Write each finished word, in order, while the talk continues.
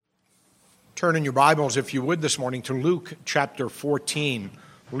Turn in your Bibles, if you would, this morning to Luke chapter 14.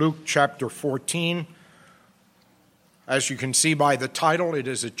 Luke chapter 14. As you can see by the title, it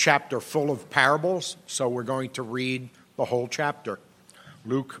is a chapter full of parables, so we're going to read the whole chapter.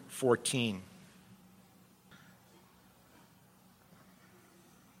 Luke 14.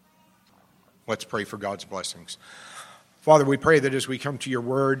 Let's pray for God's blessings. Father, we pray that as we come to your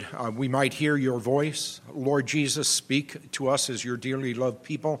word, we might hear your voice. Lord Jesus, speak to us as your dearly loved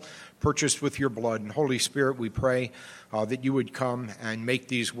people, purchased with your blood. And Holy Spirit, we pray that you would come and make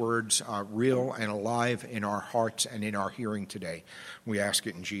these words real and alive in our hearts and in our hearing today. We ask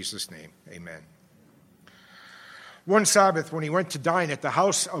it in Jesus' name. Amen. One Sabbath, when he went to dine at the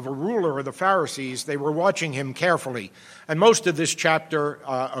house of a ruler of the Pharisees, they were watching him carefully. And most of this chapter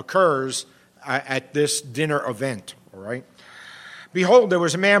occurs at this dinner event. All right. Behold, there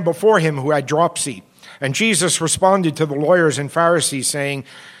was a man before him who had dropsy. And Jesus responded to the lawyers and Pharisees, saying,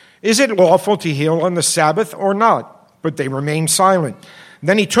 "Is it lawful to heal on the Sabbath or not?" But they remained silent.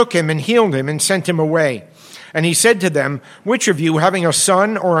 Then he took him and healed him and sent him away. And he said to them, "Which of you, having a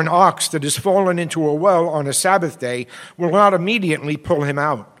son or an ox that has fallen into a well on a Sabbath day, will not immediately pull him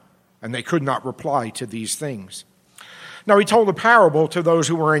out?" And they could not reply to these things. Now he told a parable to those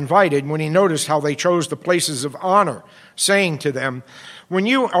who were invited when he noticed how they chose the places of honor, saying to them, "When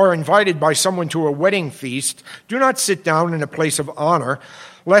you are invited by someone to a wedding feast, do not sit down in a place of honor,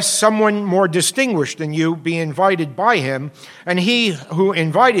 lest someone more distinguished than you be invited by him, and he who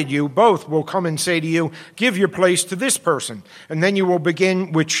invited you both will come and say to you, 'Give your place to this person,' and then you will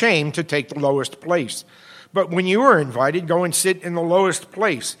begin with shame to take the lowest place. But when you are invited, go and sit in the lowest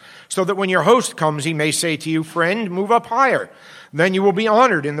place, so that when your host comes, he may say to you, 'Friend, move up higher.' Then you will be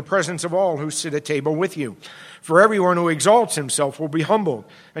honored in the presence of all who sit at table with you. For everyone who exalts himself will be humbled,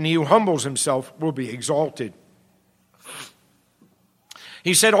 and he who humbles himself will be exalted."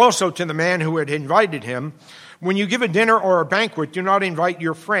 He said also to the man who had invited him, "When you give a dinner or a banquet, do not invite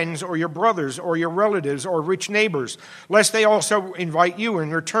your friends or your brothers or your relatives or rich neighbors, lest they also invite you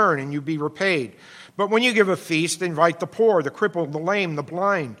in return and you be repaid. But when you give a feast, invite the poor, the crippled, the lame, the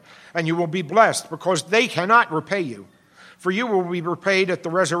blind, and you will be blessed, because they cannot repay you. For you will be repaid at the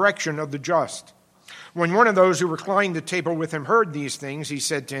resurrection of the just." When one of those who reclined at table with him heard these things, he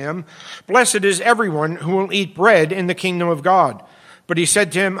said to him, "Blessed is everyone who will eat bread in the kingdom of God." But he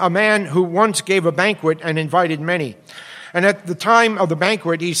said to him, "A man who once gave a banquet and invited many. And at the time of the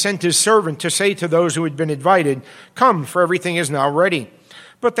banquet, he sent his servant to say to those who had been invited, 'Come, for everything is now ready.'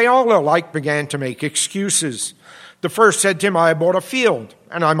 But they all alike began to make excuses. The first said to him, 'I have bought a field,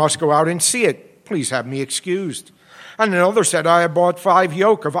 and I must go out and see it. Please have me excused.' And another said, 'I have bought 5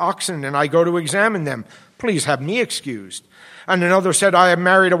 yoke of oxen, and I go to examine them. Please have me excused.' And another said, 'I have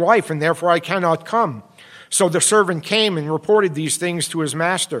married a wife, and therefore I cannot come.' So the servant came and reported these things to his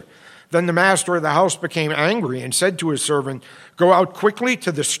master. Then the master of the house became angry and said to his servant, 'Go out quickly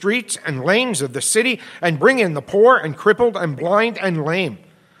to the streets and lanes of the city, and bring in the poor and crippled and blind and lame.'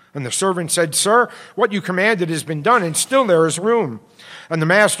 And the servant said, 'Sir, what you commanded has been done, and still there is room.' And the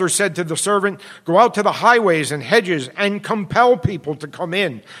master said to the servant, 'Go out to the highways and hedges and compel people to come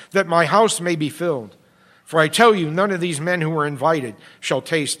in, that my house may be filled. For I tell you, none of these men who were invited shall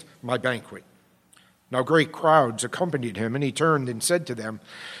taste my banquet.' Now great crowds accompanied him, and he turned and said to them,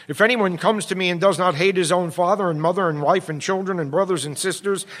 'If anyone comes to me and does not hate his own father and mother and wife and children and brothers and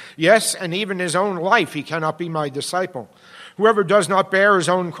sisters, yes, and even his own life, he cannot be my disciple. Whoever does not bear his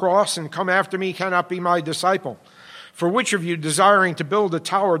own cross and come after me cannot be my disciple. For which of you, desiring to build a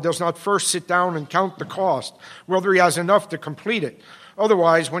tower, does not first sit down and count the cost, whether he has enough to complete it?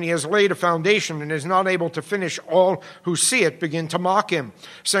 Otherwise, when he has laid a foundation and is not able to finish, all who see it begin to mock him,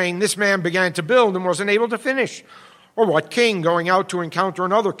 saying, 'This man began to build and wasn't able to finish.' Or what king, going out to encounter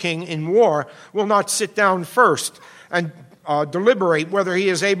another king in war, will not sit down first and deliberate whether he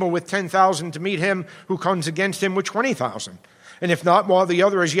is able with 10,000 to meet him who comes against him with 20,000? And if not, while the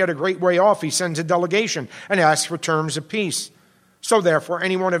other is yet a great way off, he sends a delegation and asks for terms of peace. So therefore,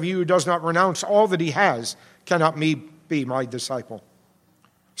 any one of you who does not renounce all that he has cannot be my disciple.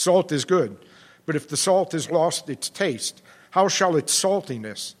 Salt is good, but if the salt has lost its taste, how shall its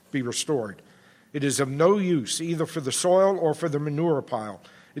saltiness be restored? It is of no use either for the soil or for the manure pile.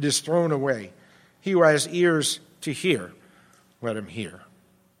 It is thrown away. He who has ears to hear, let him hear."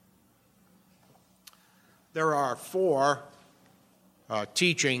 There are 4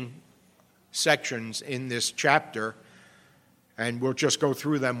 teaching sections in this chapter, and we'll just go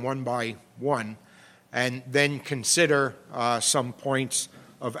through them one by one and then consider some points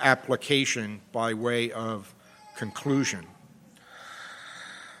of application by way of conclusion.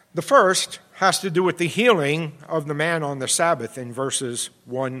 The first has to do with the healing of the man on the Sabbath in verses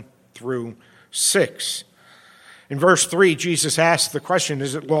 1 through 6. In verse 3, Jesus asks the question,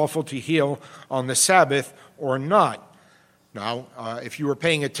 is it lawful to heal on the Sabbath or not? Now, if you were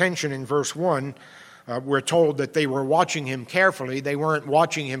paying attention in verse 1, we're told that they were watching him carefully. They weren't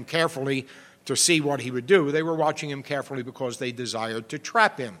watching him carefully to see what he would do. They were watching him carefully because they desired to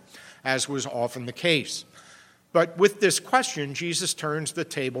trap him, as was often the case. But with this question, Jesus turns the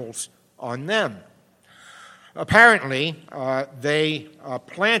tables on them. Apparently, they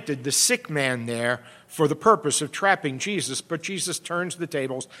planted the sick man there for the purpose of trapping Jesus, but Jesus turns the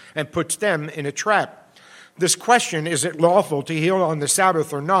tables and puts them in a trap. This question, is it lawful to heal on the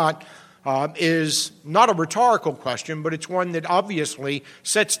Sabbath or not, is not a rhetorical question, but it's one that obviously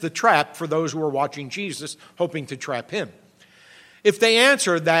sets the trap for those who are watching Jesus, hoping to trap him. If they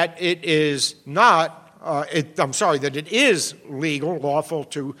answer that it is that it is legal, lawful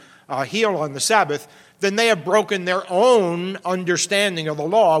to heal on the Sabbath, then they have broken their own understanding of the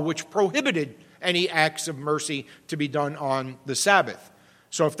law, which prohibited any acts of mercy to be done on the Sabbath.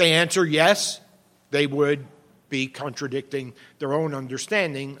 So if they answer yes, they would be contradicting their own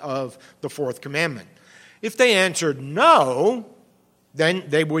understanding of the fourth commandment. If they answered no, then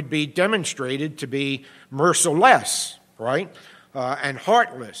they would be demonstrated to be merciless, right, and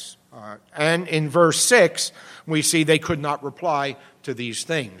heartless. And in verse 6, we see they could not reply to these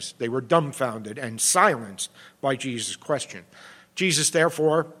things. They were dumbfounded and silenced by Jesus' question. Jesus,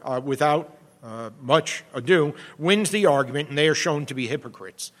 therefore, without much ado, wins the argument, and they are shown to be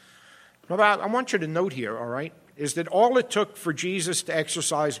hypocrites. But I want you to note here, all right, is that all it took for Jesus to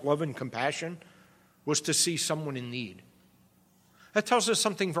exercise love and compassion was to see someone in need. That tells us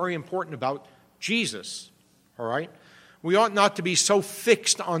something very important about Jesus, all right? We ought not to be so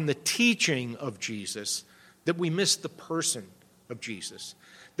fixed on the teaching of Jesus that we miss the person of Jesus,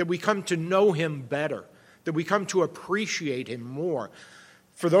 that we come to know him better, that we come to appreciate him more.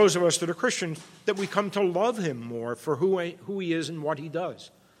 For those of us that are Christians, that we come to love him more for who he is and what he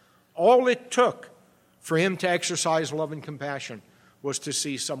does. All it took for him to exercise love and compassion was to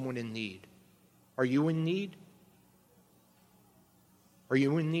see someone in need. Are you in need? Are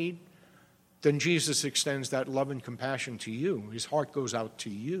you in need? Then Jesus extends that love and compassion to you. His heart goes out to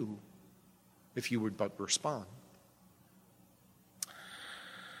you if you would but respond.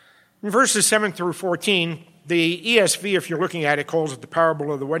 In verses 7 through 14, the ESV, if you're looking at it, calls it the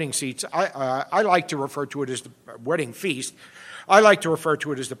parable of the wedding seats. I like to refer to it as the wedding feast. I like to refer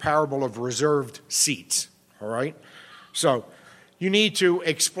to it as the parable of reserved seats, all right? So you need to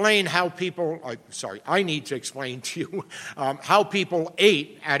explain how I need to explain to you how people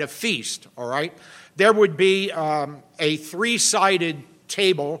ate at a feast, all right? There would be a three-sided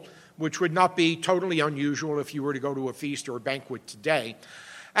table, which would not be totally unusual if you were to go to a feast or a banquet today.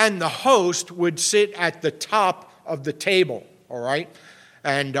 And the host would sit at the top of the table, all right?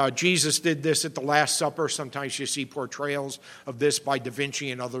 And Jesus did this at the Last Supper. Sometimes you see portrayals of this by Da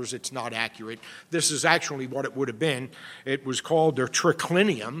Vinci and others. It's not accurate. This is actually what it would have been. It was called a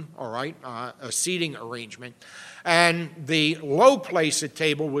triclinium, all right, a seating arrangement. And the low place at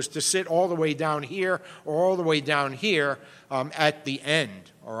table was to sit all the way down here or all the way down here at the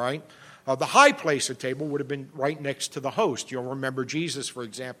end, all right? The high place at table would have been right next to the host. You'll remember Jesus, for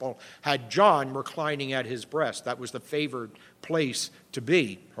example, had John reclining at his breast. That was the favored place to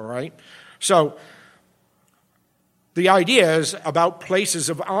be, all right? So the idea is about places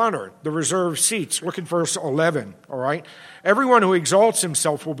of honor, the reserved seats. Look at verse 11, all right? Everyone who exalts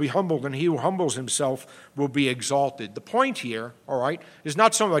himself will be humbled, and he who humbles himself will be exalted. The point here, all right, is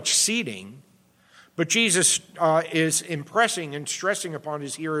not so much seating, but Jesus is impressing and stressing upon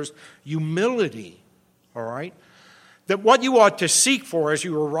his hearers humility, all right? That what you ought to seek for as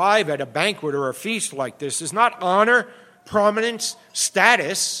you arrive at a banquet or a feast like this is not honor, prominence,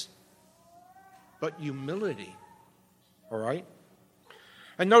 status, but humility, all right?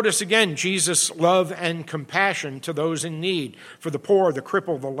 And notice again, Jesus' love and compassion to those in need, for the poor, the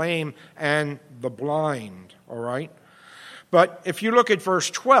crippled, the lame, and the blind, all right? But if you look at verse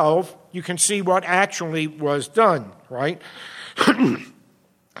 12, you can see what actually was done, right?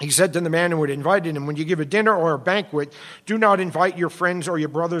 He said to the man who had invited him, when you give a dinner or a banquet, do not invite your friends or your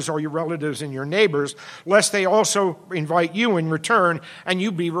brothers or your relatives and your neighbors, lest they also invite you in return and you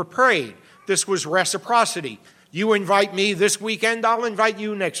be repaid. This was reciprocity. You invite me this weekend, I'll invite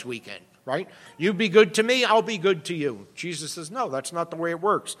you next weekend, right? You be good to me, I'll be good to you. Jesus says, no, that's not the way it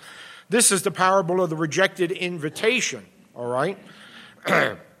works. This is the parable of the rejected invitation. All right?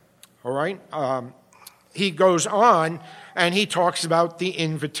 All right? He goes on and he talks about the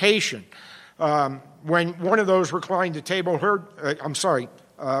invitation. When one of those reclined at table heard,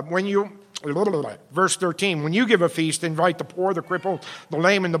 when you Verse 13, when you give a feast, invite the poor, the crippled, the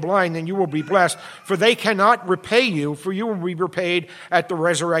lame, and the blind, then you will be blessed, for they cannot repay you, for you will be repaid at the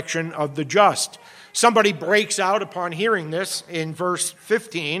resurrection of the just. Somebody breaks out upon hearing this in verse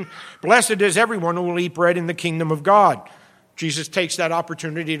 15, blessed is everyone who will eat bread in the kingdom of God. Jesus takes that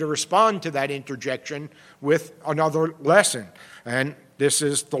opportunity to respond to that interjection with another lesson. And this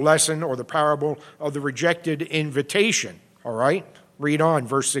is the lesson or the parable of the rejected invitation. All right? Read on,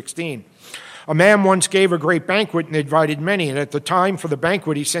 verse 16. A man once gave a great banquet and invited many, and at the time for the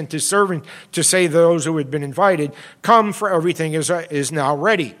banquet he sent his servant to say to those who had been invited, come, for everything is now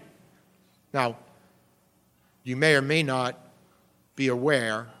ready. Now, you may or may not be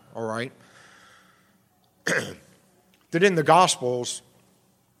aware, all right, that in the Gospels,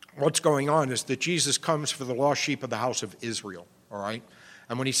 what's going on is that Jesus comes for the lost sheep of the house of Israel, all right?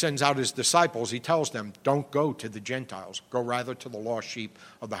 And when he sends out his disciples, he tells them, don't go to the Gentiles. Go rather to the lost sheep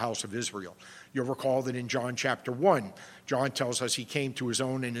of the house of Israel. You'll recall that in John chapter 1, John tells us he came to his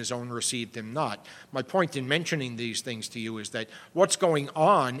own and his own received him not. My point in mentioning these things to you is that what's going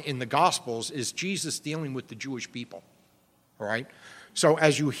on in the Gospels is Jesus dealing with the Jewish people, all right? So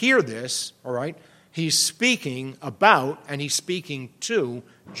as you hear this, all right, he's speaking about and he's speaking to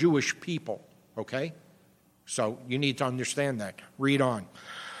Jewish people, okay? So you need to understand that. Read on.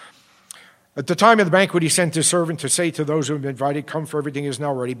 At the time of the banquet, he sent his servant to say to those who had been invited, come, for everything is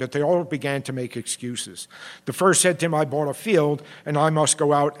now ready. But they all began to make excuses. The first said to him, I bought a field, and I must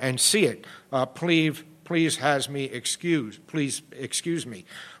go out and see it. Please has me excused. Please excuse me.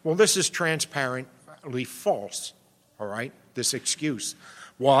 Well, this is transparently false, all right, this excuse.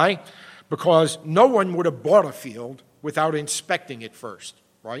 Why? Because no one would have bought a field without inspecting it first,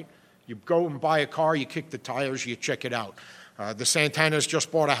 right? You go and buy a car, you kick the tires, you check it out. The Santanas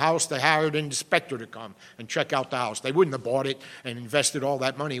just bought a house. They hired an inspector to come and check out the house. They wouldn't have bought it and invested all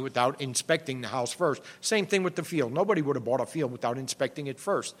that money without inspecting the house first. Same thing with the field. Nobody would have bought a field without inspecting it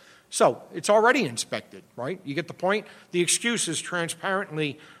first. So it's already inspected, right? You get the point? The excuse is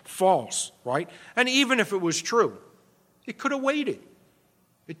transparently false, right? And even if it was true, it could have waited.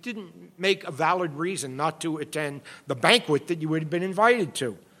 It didn't make a valid reason not to attend the banquet that you had been invited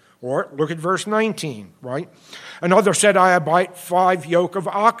to. Or look at verse 19, right? Another said, I have 5 yoke of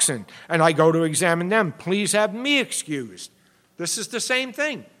oxen, and I go to examine them. Please have me excused. This is the same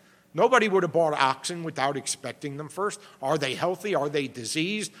thing. Nobody would have bought oxen without inspecting them first. Are they healthy? Are they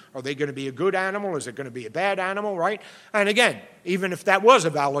diseased? Are they going to be a good animal? Is it going to be a bad animal, right? And again, even if that was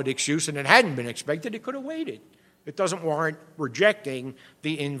a valid excuse and it hadn't been expected, it could have waited. It doesn't warrant rejecting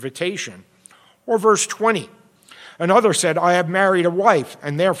the invitation. Or verse 20. Another said, I have married a wife,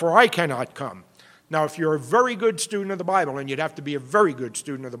 and therefore I cannot come. Now, if you're a very good student of the Bible, and you'd have to be a very good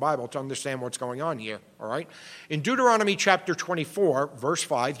student of the Bible to understand what's going on here, all right? In Deuteronomy chapter 24, verse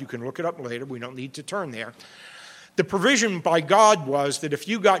 5, you can look it up later. We don't need to turn there. The provision by God was that if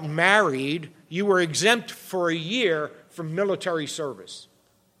you got married, you were exempt for a year from military service.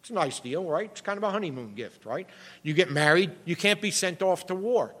 It's a nice deal, right? It's kind of a honeymoon gift, right? You get married, you can't be sent off to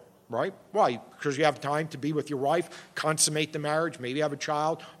war. Right? Why? Because you have time to be with your wife, consummate the marriage, maybe have a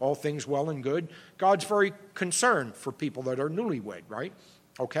child, all things well and good. God's very concerned for people that are newlywed, right?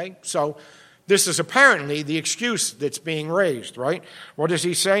 Okay? So this is apparently the excuse that's being raised, right? What does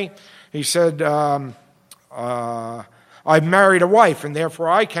he say? He said, I've married a wife and therefore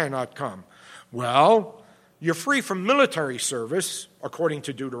I cannot come. Well, you're free from military service, according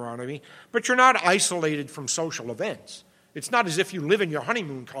to Deuteronomy, but you're not isolated from social events. It's not as if you live in your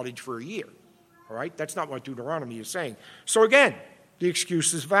honeymoon cottage for a year, all right? That's not what Deuteronomy is saying. So again, the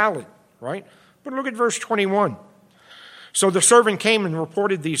excuse is valid, right? But look at verse 21. So the servant came and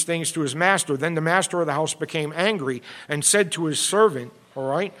reported these things to his master. Then the master of the house became angry and said to his servant, all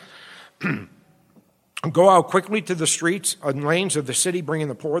right, go out quickly to the streets and lanes of the city, bringing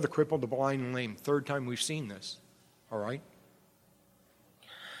the poor, the crippled, the blind, and lame. Third time we've seen this, all right?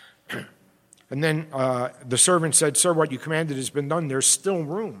 And then the servant said, Sir, what you commanded has been done. There's still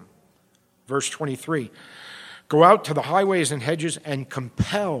room. Verse 23, go out to the highways and hedges and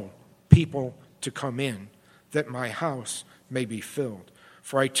compel people to come in, that my house may be filled.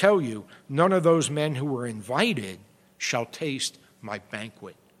 For I tell you, none of those men who were invited shall taste my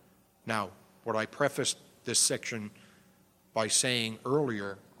banquet. Now, what I prefaced this section by saying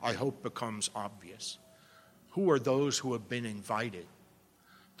earlier, I hope becomes obvious. Who are those who have been invited?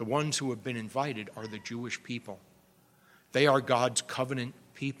 The ones who have been invited are the Jewish people. They are God's covenant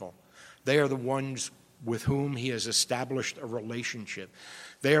people. They are the ones with whom he has established a relationship.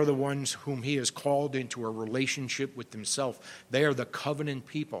 They are the ones whom he has called into a relationship with himself. They are the covenant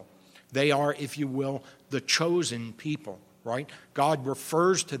people. They are, if you will, the chosen people, right? God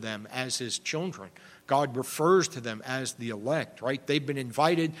refers to them as his children. God refers to them as the elect, right? They've been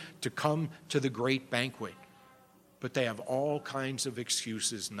invited to come to the great banquet, but they have all kinds of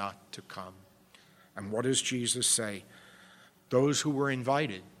excuses not to come. And what does Jesus say? Those who were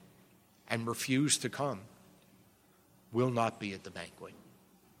invited and refused to come will not be at the banquet.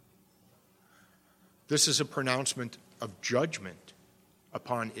 This is a pronouncement of judgment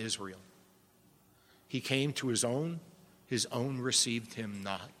upon Israel. He came to his own received him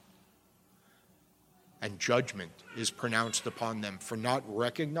not. And judgment is pronounced upon them for not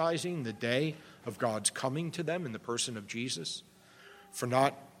recognizing the day of God's coming to them in the person of Jesus, for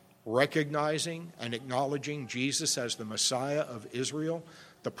not recognizing and acknowledging Jesus as the Messiah of Israel,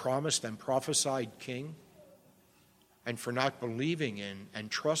 the promised and prophesied King, and for not believing in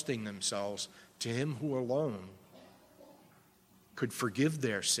and trusting themselves to him who alone could forgive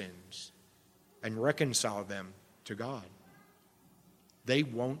their sins and reconcile them to God. They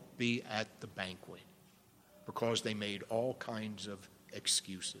won't be at the banquet because they made all kinds of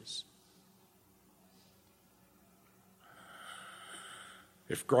excuses.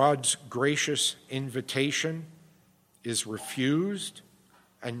 If God's gracious invitation is refused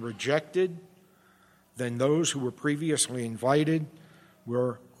and rejected, then those who were previously invited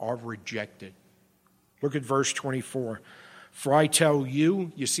are rejected. Look at verse 24. For I tell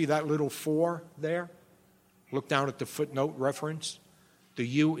you, you see that little "for" there? Look down at the footnote reference. The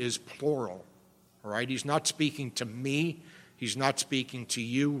 "you" is plural, all right? He's not speaking to me. He's not speaking to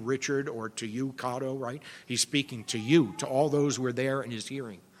you, Richard, or to you, Cato, right? He's speaking to you, to all those who are there in his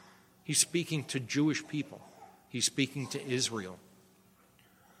hearing. He's speaking to Jewish people. He's speaking to Israel.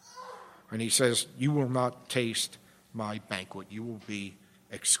 And he says, you will not taste my banquet. You will be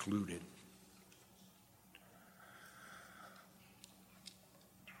excluded.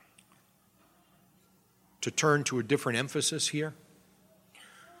 To turn to a different emphasis here,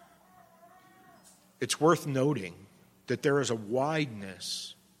 it's worth noting that there is a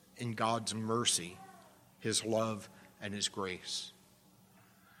wideness in God's mercy, his love, and his grace.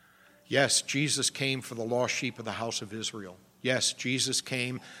 Yes, Jesus came for the lost sheep of the house of Israel. Yes, Jesus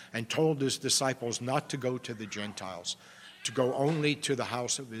came and told his disciples not to go to the Gentiles, to go only to the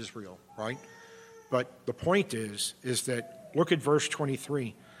house of Israel, right? But the point is that, look at verse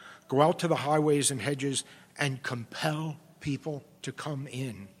 23. Go out to the highways and hedges and compel people to come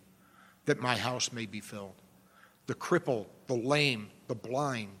in, that my house may be filled. The crippled, the lame, the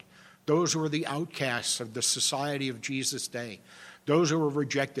blind, those who are the outcasts of the society of Jesus' day, those who were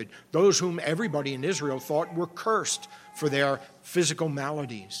rejected, those whom everybody in Israel thought were cursed for their physical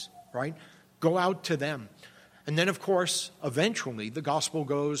maladies, right? Go out to them. And then, of course, eventually the gospel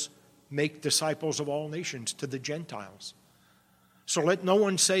goes, make disciples of all nations to the Gentiles. So let no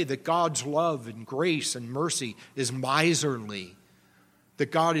one say that God's love and grace and mercy is miserly,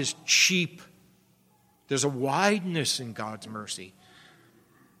 that God is cheap. There's a wideness in God's mercy.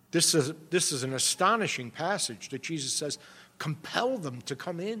 This is an astonishing passage that Jesus says, compel them to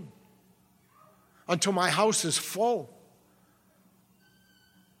come in until my house is full.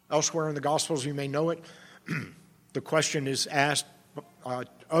 Elsewhere in the Gospels, you may know it, the question is asked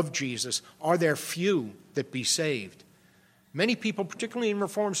of Jesus, are there few that be saved? Many people, particularly in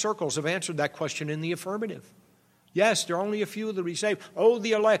Reformed circles, have answered that question in the affirmative. Yes, there are only a few that will be saved. Oh,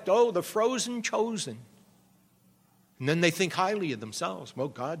 the elect. Oh, the frozen chosen. And then they think highly of themselves. Well,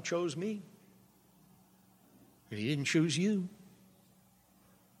 God chose me. And he didn't choose you.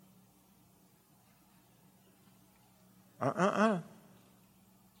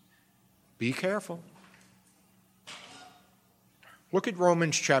 Be careful. Look at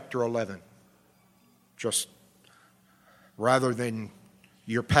Romans chapter 11. Just rather than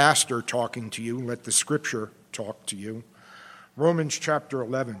your pastor talking to you, let the scripture talk to you. Romans chapter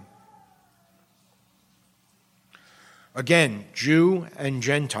 11. Again, Jew and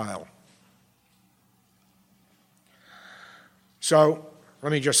Gentile. So,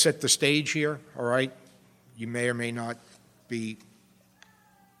 let me just set the stage here, all right? You may or may not be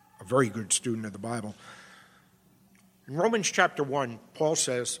a very good student of the Bible. In Romans chapter 1, Paul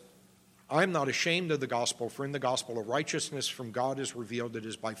says, I am not ashamed of the gospel, for in the gospel a righteousness from God is revealed that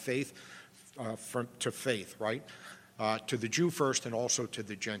is by faith to faith, right? To the Jew first and also to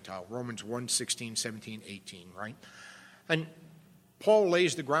the Gentile. Romans 1, 16, 17, 18, right? And Paul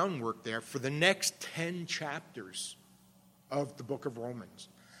lays the groundwork there for the next 10 chapters of the book of Romans.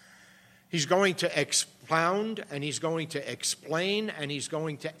 He's going to expound and he's going to explain and he's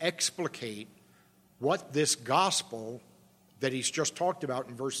going to explicate what this gospel that he's just talked about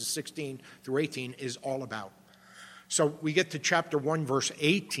in verses 16 through 18 is all about. So we get to chapter 1, verse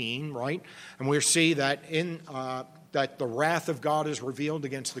 18, right? And we see that in that the wrath of God is revealed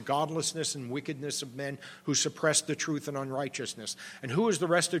against the godlessness and wickedness of men who suppress the truth and unrighteousness. And who is the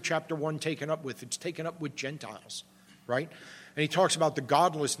rest of chapter 1 taken up with? It's taken up with Gentiles, right? And he talks about the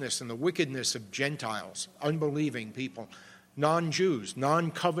godlessness and the wickedness of Gentiles, unbelieving people, non-Jews,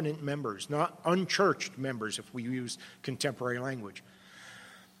 non-covenant members, not unchurched members, if we use contemporary language.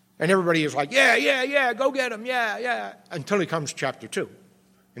 And everybody is like, yeah, go get them, yeah, until he comes to chapter 2.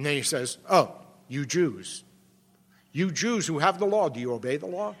 And then he says, oh, you Jews who have the law, do you obey the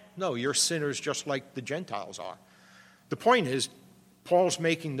law? No, you're sinners just like the Gentiles are. The point is, Paul's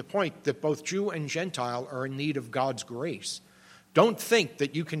making the point that both Jew and Gentile are in need of God's grace. Don't think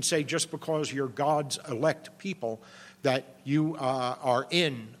that you can say just because you're God's elect people that you are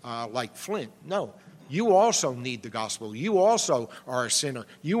in like Flint. No, you also need the gospel. You also are a sinner.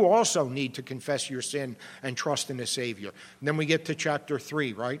 You also need to confess your sin and trust in a Savior. And then we get to chapter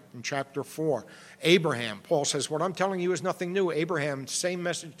 3, right? In chapter 4, Abraham. Paul says, what I'm telling you is nothing new. Abraham, same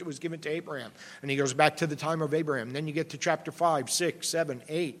message that was given to Abraham. And he goes back to the time of Abraham. And then you get to chapter 5, 6, 7,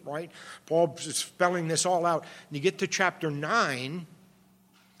 8, right? Paul is spelling this all out. And you get to chapter 9,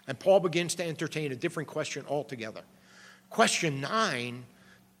 and Paul begins to entertain a different question altogether. Question 9,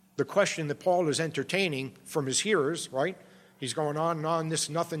 the question that Paul is entertaining from his hearers, right? He's going on and on. This is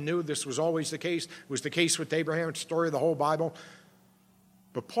nothing new. This was always the case. It was the case with Abraham. It's the story of the whole Bible.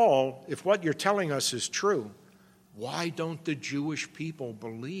 But Paul, if what you're telling us is true, why don't the Jewish people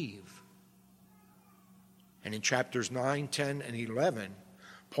believe? And in chapters 9, 10, and 11,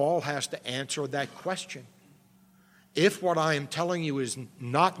 Paul has to answer that question. If what I am telling you is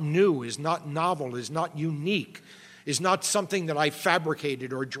not new, is not novel, is not unique, is not something that I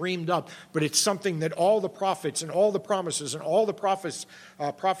fabricated or dreamed up, but it's something that all the prophets and all the promises and all the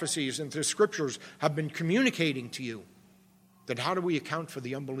prophecies and the scriptures have been communicating to you, then how do we account for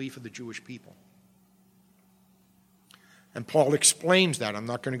the unbelief of the Jewish people? And Paul explains that. I'm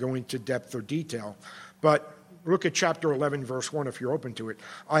not going to go into depth or detail, but look at chapter 11, verse 1, if you're open to it.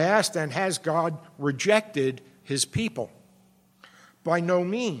 I asked then, has God rejected his people? By no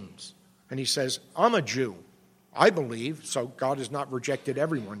means. And he says, I'm a Jew. I believe, so God has not rejected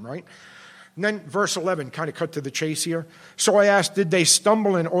everyone, right? And then verse 11, kind of cut to the chase here. So I asked, did they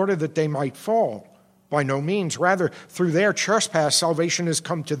stumble in order that they might fall? By no means. Rather, through their trespass, salvation has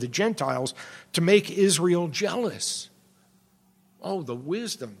come to the Gentiles to make Israel jealous. Oh, the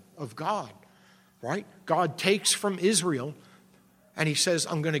wisdom of God, right? God takes from Israel, and he says,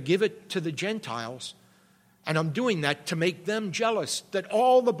 I'm going to give it to the Gentiles. And I'm doing that to make them jealous, that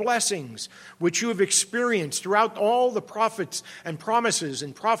all the blessings which you have experienced throughout all the prophets and promises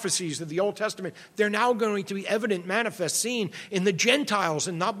and prophecies of the Old Testament, they're now going to be evident, manifest, seen in the Gentiles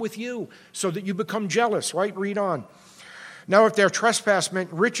and not with you, so that you become jealous, right? Read on. Now, if their trespass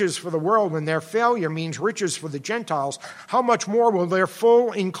meant riches for the world and their failure means riches for the Gentiles, how much more will their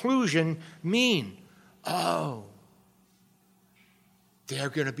full inclusion mean? Oh, they're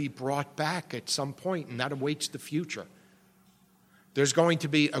going to be brought back at some point, and that awaits the future. There's going to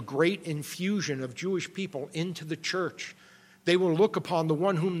be a great infusion of Jewish people into the church. They will look upon the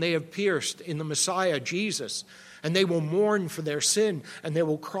one whom they have pierced in the Messiah, Jesus, and they will mourn for their sin, and they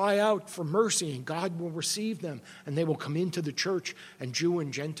will cry out for mercy, and God will receive them, and they will come into the church, and Jew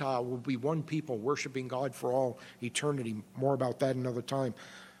and Gentile will be one people worshiping God for all eternity. More about that another time.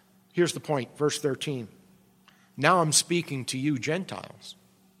 Here's the point, verse 13. Now I'm speaking to you Gentiles.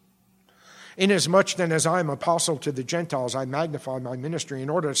 Inasmuch then as I am apostle to the Gentiles, I magnify my ministry in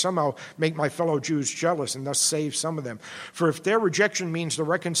order to somehow make my fellow Jews jealous and thus save some of them. For if their rejection means the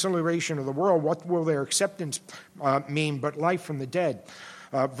reconciliation of the world, what will their acceptance mean but life from the dead?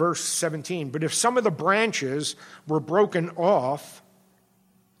 Verse 17, but if some of the branches were broken off,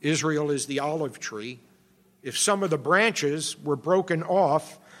 Israel is the olive tree, if some of the branches were broken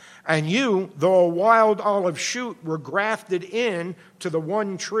off, and you, though a wild olive shoot, were grafted in to the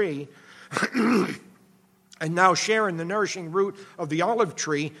one tree, and now share in the nourishing root of the olive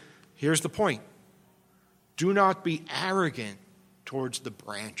tree, here's the point. Do not be arrogant towards the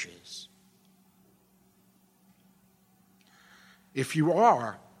branches. If you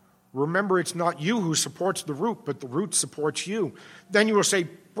are, remember it's not you who supports the root, but the root supports you. Then you will say,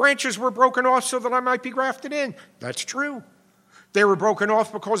 branches were broken off so that I might be grafted in. That's true. They were broken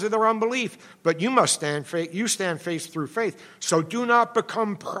off because of their unbelief, but you stand face through faith. So do not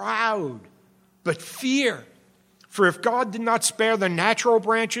become proud, but fear. For if God did not spare the natural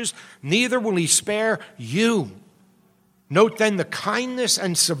branches, neither will he spare you. Note then the kindness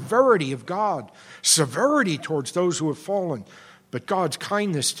and severity of God, severity towards those who have fallen, but God's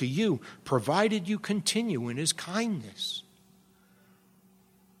kindness to you, provided you continue in his kindness.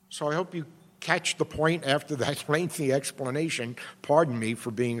 So I hope you catch the point after that lengthy explanation. Pardon me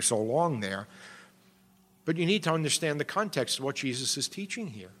for being so long there. But you need to understand the context of what Jesus is teaching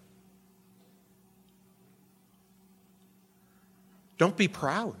here. Don't be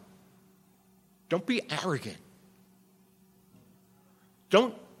proud. Don't be arrogant.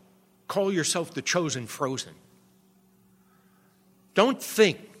 Don't call yourself the chosen frozen. Don't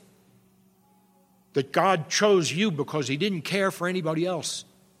think that God chose you because he didn't care for anybody else.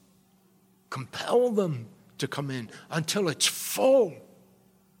 Compel them to come in until it's full.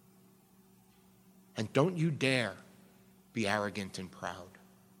 And don't you dare be arrogant and proud.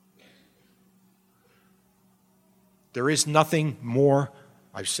 There is nothing more,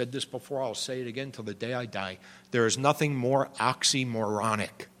 I've said this before, I'll say it again till the day I die. There is nothing more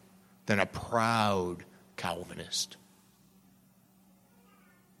oxymoronic than a proud Calvinist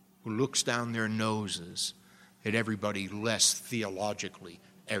who looks down their noses at everybody less theologically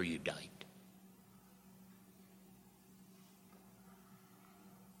erudite.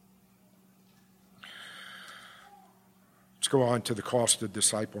 Let's go on to the cost of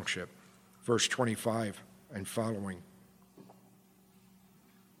discipleship, verse 25 and following.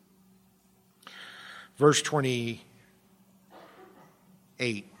 Verse 28,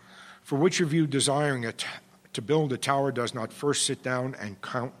 for which of you desiring to build a tower does not first sit down and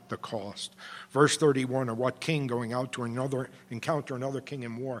count the cost? Verse 31, or what king going out to encounter another king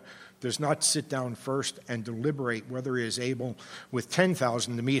in war does not sit down first and deliberate whether he is able with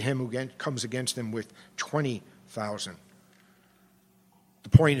 10,000 to meet him who comes against him with 20,000? The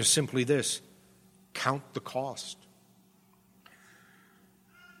point is simply this: count the cost.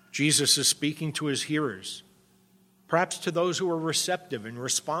 Jesus is speaking to his hearers, perhaps to those who are receptive and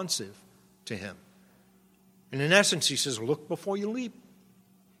responsive to him. And in essence, he says, look before you leap.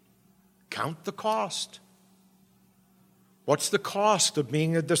 Count the cost. What's the cost of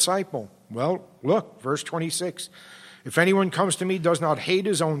being a disciple? Well, look, verse 26. If anyone comes to me, does not hate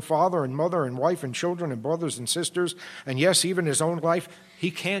his own father and mother and wife and children and brothers and sisters, and yes, even his own life,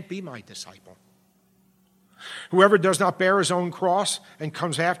 he can't be my disciple. Whoever does not bear his own cross and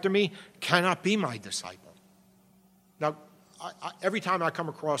comes after me cannot be my disciple. Now, every time I come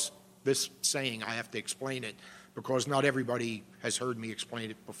across this saying, I have to explain it because not everybody has heard me explain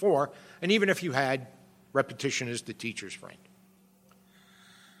it before. And even if you had, repetition is the teacher's friend.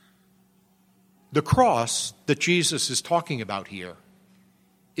 The cross that Jesus is talking about here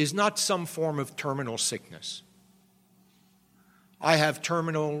is not some form of terminal sickness. I have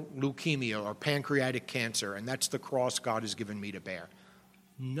terminal leukemia or pancreatic cancer, and that's the cross God has given me to bear.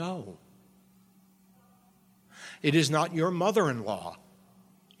 No. It is not your mother-in-law,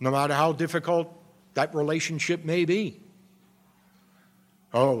 no matter how difficult that relationship may be.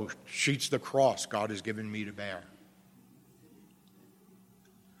 Oh, she's the cross God has given me to bear.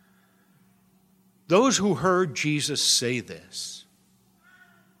 Those who heard Jesus say this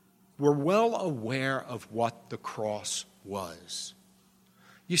were well aware of what the cross was.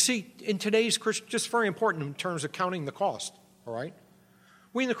 You see, in today's Christian, just very important in terms of counting the cost, all right?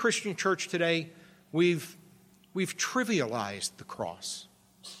 We in the Christian church today, we've trivialized the cross.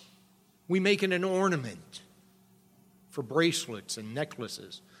 We make it an ornament for bracelets and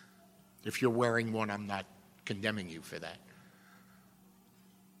necklaces. If you're wearing one, I'm not condemning you for that.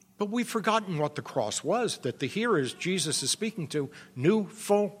 But we've forgotten what the cross was, that the hearers Jesus is speaking to knew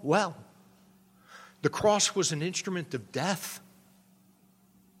full well. The cross was an instrument of death.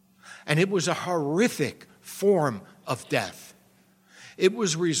 And it was a horrific form of death. It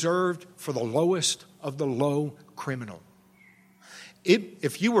was reserved for the lowest of the low criminal.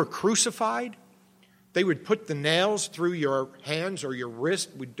 If you were crucified, they would put the nails through your hands or your wrist.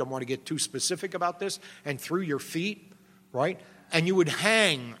 We don't want to get too specific about this. And through your feet, right? And you would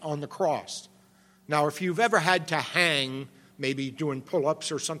hang on the cross. Now, if you've ever had to hang, maybe doing pull-ups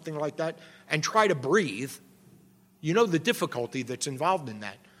or something like that, and try to breathe, you know the difficulty that's involved in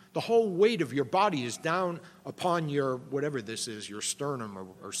that. The whole weight of your body is down upon your, whatever this is, your sternum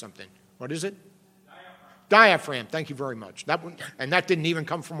or something. What is it? Diaphragm. Thank you very much. That one, and that didn't even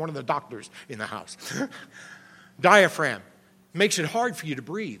come from one of the doctors in the house. Diaphragm makes it hard for you to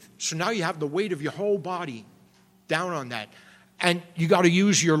breathe. So now you have the weight of your whole body down on that. And you got to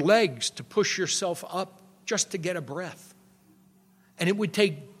use your legs to push yourself up just to get a breath. And it would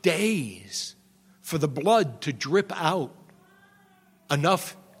take days for the blood to drip out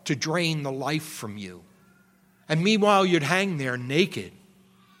enough to drain the life from you. And meanwhile, you'd hang there naked.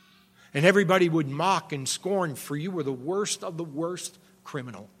 And everybody would mock and scorn, for you were the worst of the worst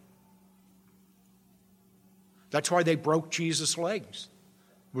criminal. That's why they broke Jesus' legs.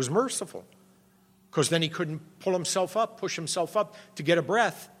 It was merciful. Because then he couldn't pull himself up, push himself up to get a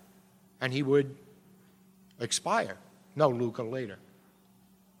breath. and he would expire. No, Luca, later.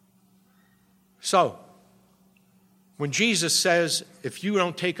 So, when Jesus says, if you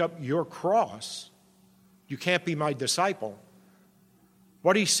don't take up your cross, you can't be my disciple,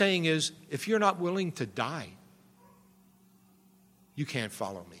 what he's saying is, if you're not willing to die, you can't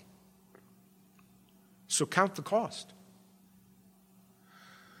follow me. So count the cost.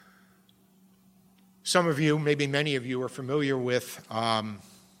 Some of you, maybe many of you, are familiar with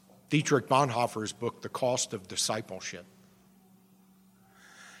Dietrich Bonhoeffer's book, The Cost of Discipleship,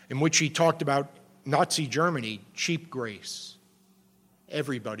 in which he talked about Nazi Germany, cheap grace.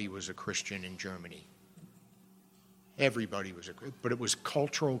 Everybody was a Christian in Germany. Everybody was but it was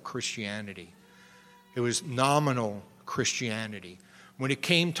cultural Christianity. It was nominal Christianity. When it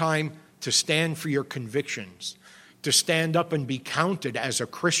came time to stand for your convictions, to stand up and be counted as a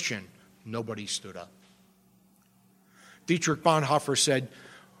Christian, nobody stood up. Dietrich Bonhoeffer said,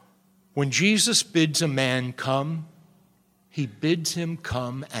 when Jesus bids a man come, he bids him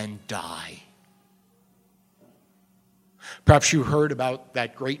come and die. Perhaps you heard about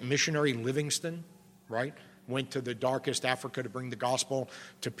that great missionary Livingstone, right? Went to the darkest Africa to bring the gospel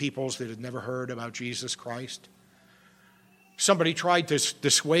to peoples that had never heard about Jesus Christ. Somebody tried to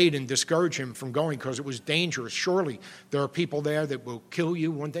dissuade and discourage him from going because it was dangerous. Surely there are people there that will kill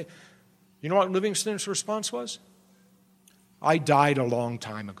you one day. You know what Livingstone's response was? I died a long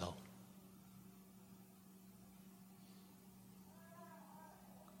time ago.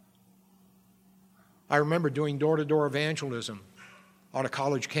 I remember doing door-to-door evangelism on a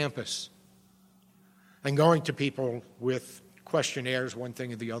college campus and going to people with questionnaires, one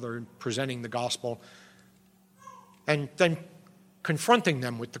thing or the other, and presenting the gospel, and then confronting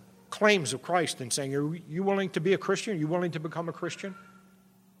them with the claims of Christ and saying, are you willing to be a Christian? Are you willing to become a Christian?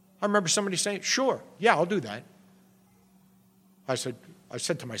 I remember somebody saying, sure, yeah, I'll do that. I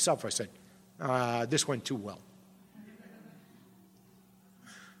said to myself, this went too well.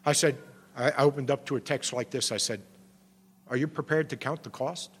 I opened up to a text like this. I said, are you prepared to count the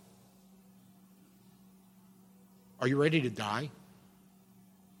cost? Are you ready to die?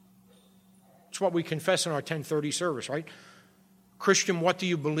 It's what we confess in our 10:30 service, right? Christian, what do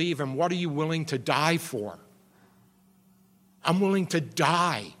you believe and what are you willing to die for? I'm willing to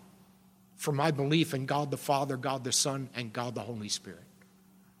die for my belief in God the Father, God the Son, and God the Holy Spirit.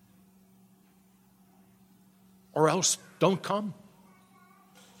 Or else, don't come.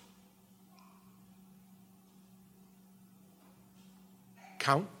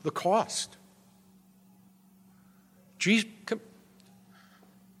 Count the cost. Jesus,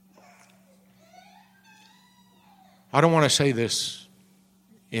 I don't want to say this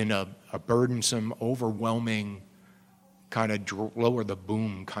in a burdensome, overwhelming, kind of lower the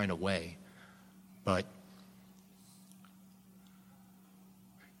boom kind of way, but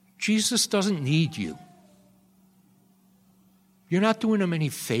Jesus doesn't need you. You're not doing him any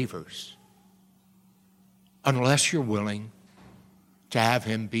favors unless you're willing to have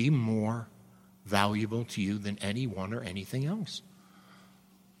him be more valuable to you than anyone or anything else.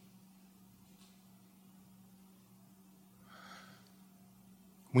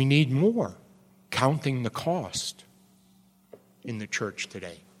 We need more counting the cost in the church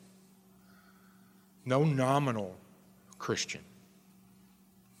today. No nominal Christian.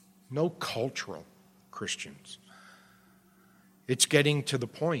 No cultural Christians. It's getting to the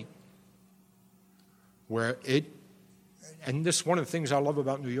point where and this is one of the things I love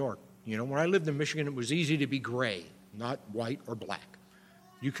about New York. You know, when I lived in Michigan, it was easy to be gray, not white or black.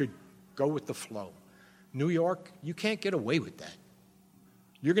 You could go with the flow. New York, you can't get away with that.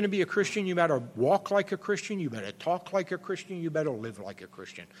 You're going to be a Christian, you better walk like a Christian, you better talk like a Christian, you better live like a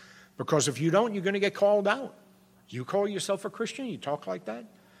Christian. Because if you don't, you're going to get called out. You call yourself a Christian, you talk like that.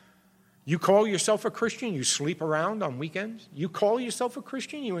 You call yourself a Christian, you sleep around on weekends. You call yourself a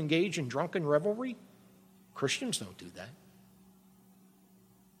Christian, you engage in drunken revelry. Christians don't do that.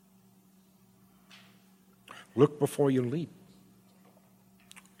 Look before you leap.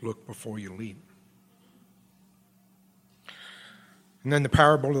 Look before you leap. And then the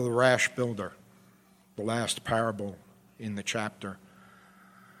parable of the rash builder, the last parable in the chapter.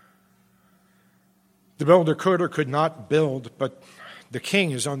 The builder could or could not build, but the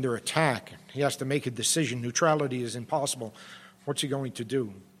king is under attack. He has to make a decision. Neutrality is impossible. What's he going to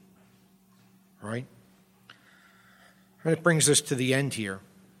do? Right? And it brings us to the end here.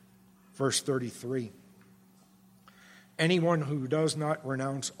 Verse 33. Anyone who does not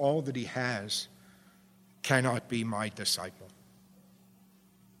renounce all that he has cannot be my disciple.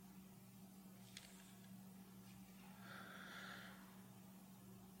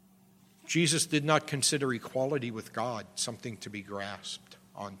 Jesus did not consider equality with God something to be grasped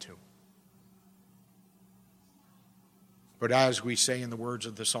onto. but as we say in the words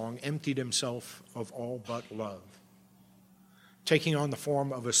of the song, emptied himself of all but love, taking on the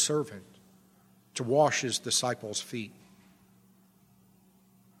form of a servant to wash his disciples' feet,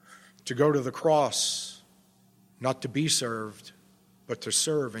 to go to the cross, not to be served, but to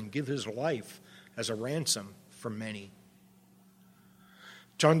serve and give his life as a ransom for many,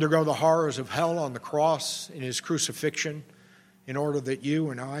 to undergo the horrors of hell on the cross in his crucifixion in order that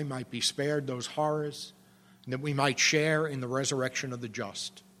you and I might be spared those horrors, and that we might share in the resurrection of the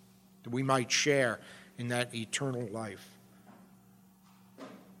just, that we might share in that eternal life.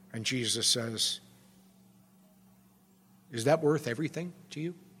 And Jesus says, is that worth everything to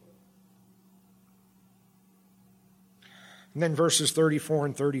you? And then verses 34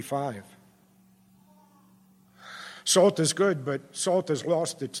 and 35. Salt is good, but salt has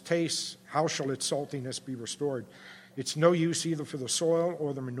lost its taste. How shall its saltiness be restored? It's no use either for the soil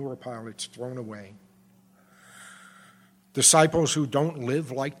or the manure pile. It's thrown away. Disciples who don't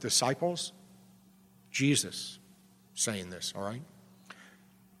live like disciples, Jesus saying this, all right?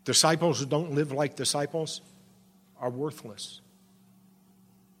 Disciples who don't live like disciples are worthless.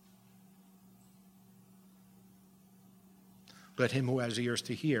 Let him who has ears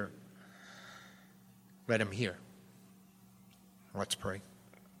to hear, let him hear. Let's pray.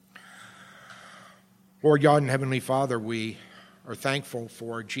 Lord God and Heavenly Father, we are thankful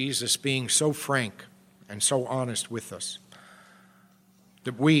for Jesus being so frank and so honest with us,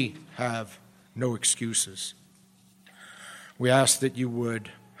 that we have no excuses. We ask that you would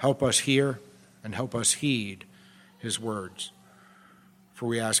help us hear and help us heed his words. For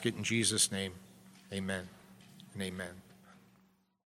we ask it in Jesus' name. Amen and amen.